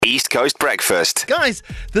East Coast Breakfast. Guys,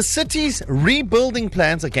 the city's rebuilding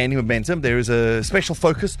plans are gaining momentum. There is a special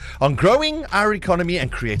focus on growing our economy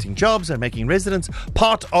and creating jobs and making residents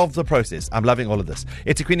part of the process. I'm loving all of this.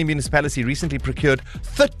 eThekwini municipality recently procured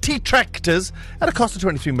 30 tractors at a cost of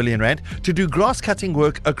 23 million rand to do grass cutting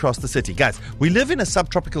work across the city. Guys, we live in a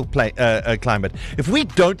subtropical climate. If we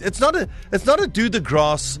don't, it's not a do the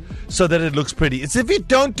grass so that it looks pretty. It's if you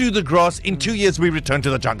don't do the grass, in 2 years we return to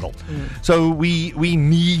the jungle. So we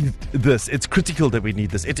need this. It's critical that we need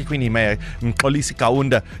this. eThekwini Mayor Mxolisi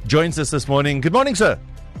Kaunda joins us this morning. Good morning, sir.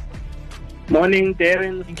 Morning,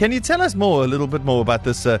 Darren. Can you tell us a little bit more about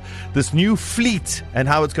this this new fleet and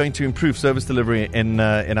how it's going to improve service delivery in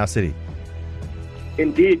our city?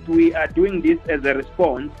 Indeed, we are doing this as a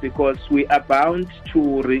response because we are bound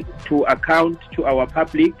to account to our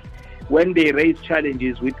public when they raise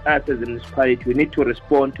challenges with us as a municipality. We need to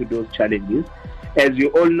respond to those challenges. As you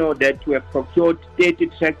all know, that we have procured 30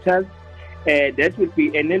 tractors that will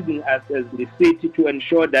be enabling us as the city to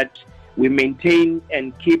ensure that we maintain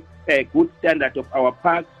and keep a good standard of our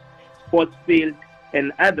parks, sports fields,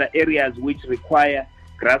 and other areas which require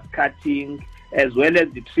grass cutting, as well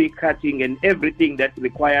as the tree cutting and everything that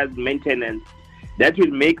requires maintenance. That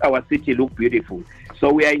will make our city look beautiful.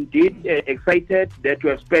 So we are indeed excited that we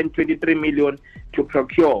have spent 23 million to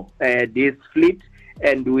procure this fleet,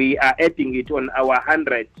 and we are adding it on our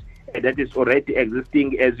 100 that is already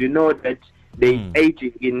existing. As you know, that there is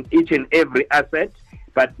aging in each and every asset,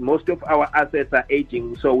 but most of our assets are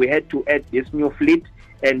aging. So we had to add this new fleet,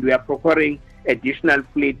 and we are procuring additional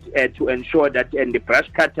fleet to ensure that, and the brush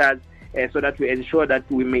cutters, so that we ensure that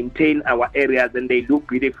we maintain our areas and they look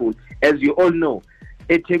beautiful. As you all know,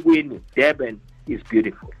 eThekwini, Durban is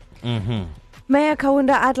beautiful. Mayor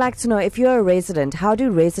Kaunda, I'd like to know, if you're a resident, how do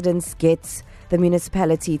residents get the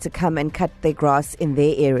municipality to come and cut their grass in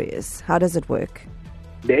their areas? How does it work?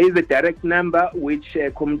 There is a direct number which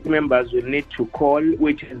community members will need to call,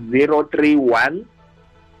 which is 031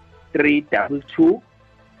 322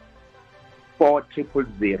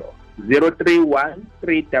 4000. 031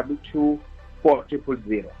 322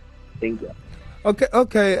 4000. Thank you.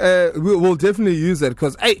 Okay. We'll definitely use that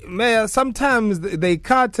because, hey, Mayor, sometimes they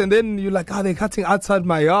cut and then you're like, they're cutting outside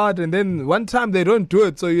my yard, and then one time they don't do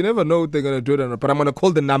it, so you never know if they're going to do it or not. But I'm going to call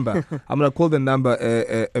the number.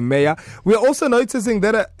 Mayor. We're also noticing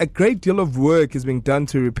that a great deal of work is being done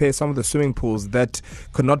to repair some of the swimming pools that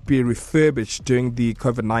could not be refurbished during the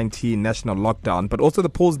COVID-19 national lockdown, but also the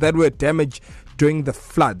pools that were damaged during the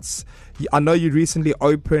floods. I know you recently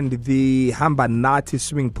opened the Hambanati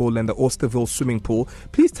swimming pool and the Oosterville swimming pool.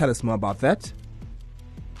 Please tell us more about that.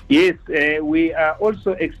 Yes, we are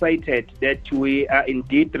also excited that we are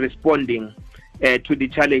indeed responding to the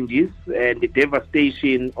challenges and the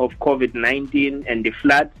devastation of COVID-19 and the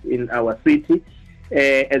floods in our city.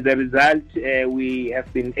 As a result, we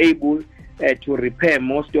have been able to repair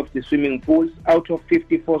most of the swimming pools. Out of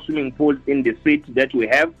 54 swimming pools in the city that we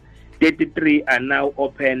have, 33 are now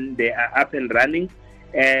open. They are up and running.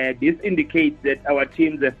 This indicates that our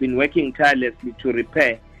teams have been working tirelessly to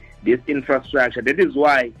repair this infrastructure. That is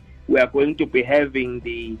why we are going to be having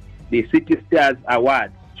the City Stars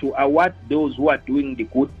Awards to award those who are doing the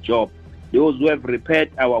good job, those who have repaired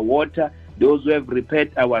our water, those who have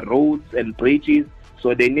repaired our roads and bridges.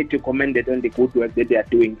 So they need to commend it on the good work that they are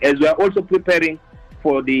doing. As we are also preparing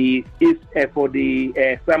for the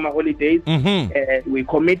summer holidays, we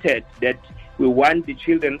committed that we want the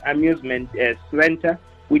Children Amusement Center,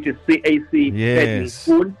 which is CAC Petting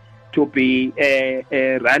School, to be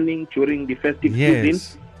running during the festive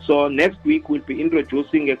season. So next week we'll be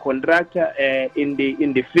introducing a contractor in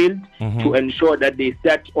the field to ensure that they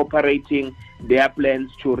start operating their plans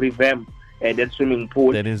to revamp that swimming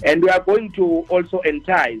pool. And we are going to also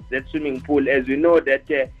entice that swimming pool. As you know that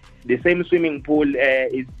the same swimming pool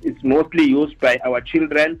is mostly used by our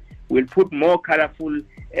children. We'll put more colorful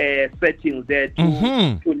settings there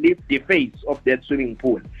to lift the face of that swimming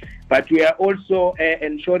pool. But we are also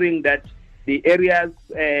ensuring that the areas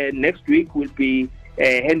next week will be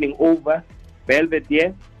handing over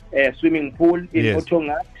Belvedere swimming pool in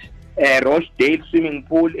Otongat, Rochdale swimming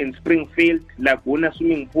pool in Springfield, Laguna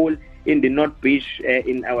swimming pool in the North Beach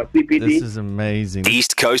in our CPD. This is amazing.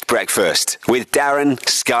 East Coast Breakfast with Darren,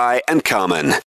 Sky and Carmen.